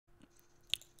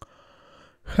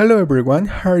Hello everyone,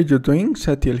 how are you doing?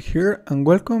 Satiel here and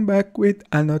welcome back with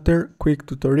another quick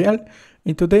tutorial.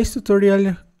 In today's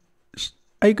tutorial,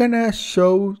 I'm gonna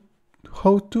show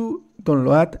how to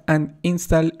download and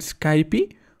install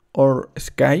Skype or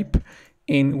Skype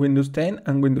in Windows 10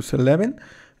 and Windows 11.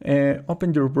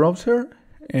 Open your browser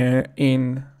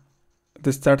in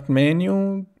the start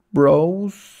menu,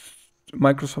 browse,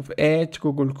 Microsoft Edge,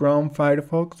 Google Chrome,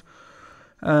 Firefox.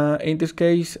 In this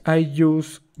case, I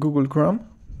use Google Chrome.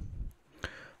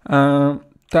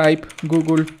 Type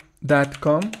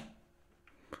google.com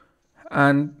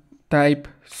and type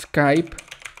Skype.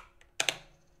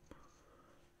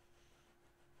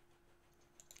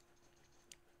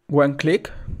 One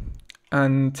click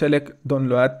and select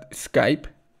download Skype.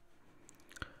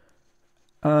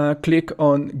 Click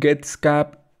on get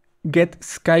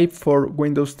Skype for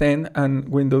Windows 10 and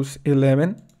Windows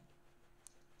 11.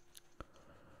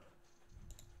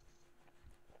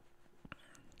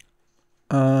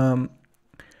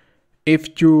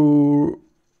 If you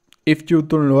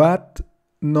download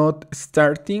not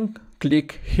starting,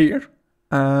 click here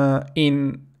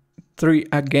in 3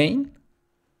 again.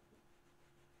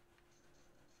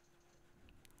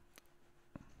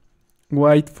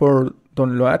 Wait for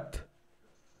download.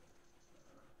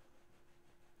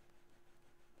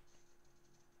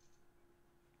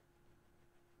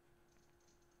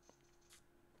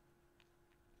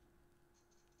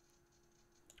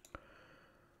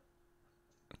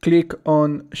 Click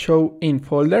on show in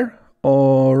folder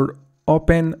or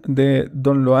open the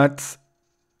downloads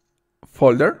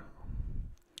folder,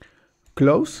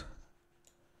 close,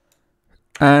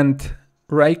 and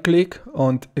right click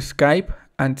on Skype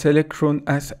and select run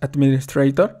as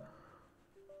administrator.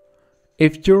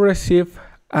 If you receive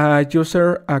a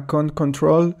user account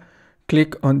control,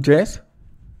 click on yes.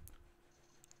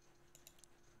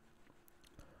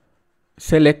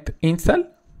 Select install.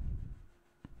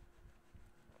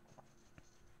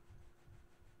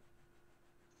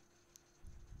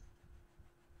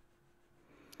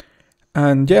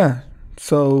 And yeah,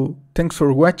 so thanks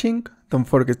for watching. Don't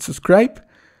forget to subscribe.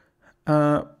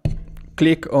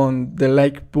 Click on the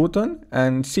like button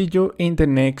and see you in the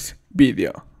next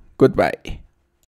video. Goodbye.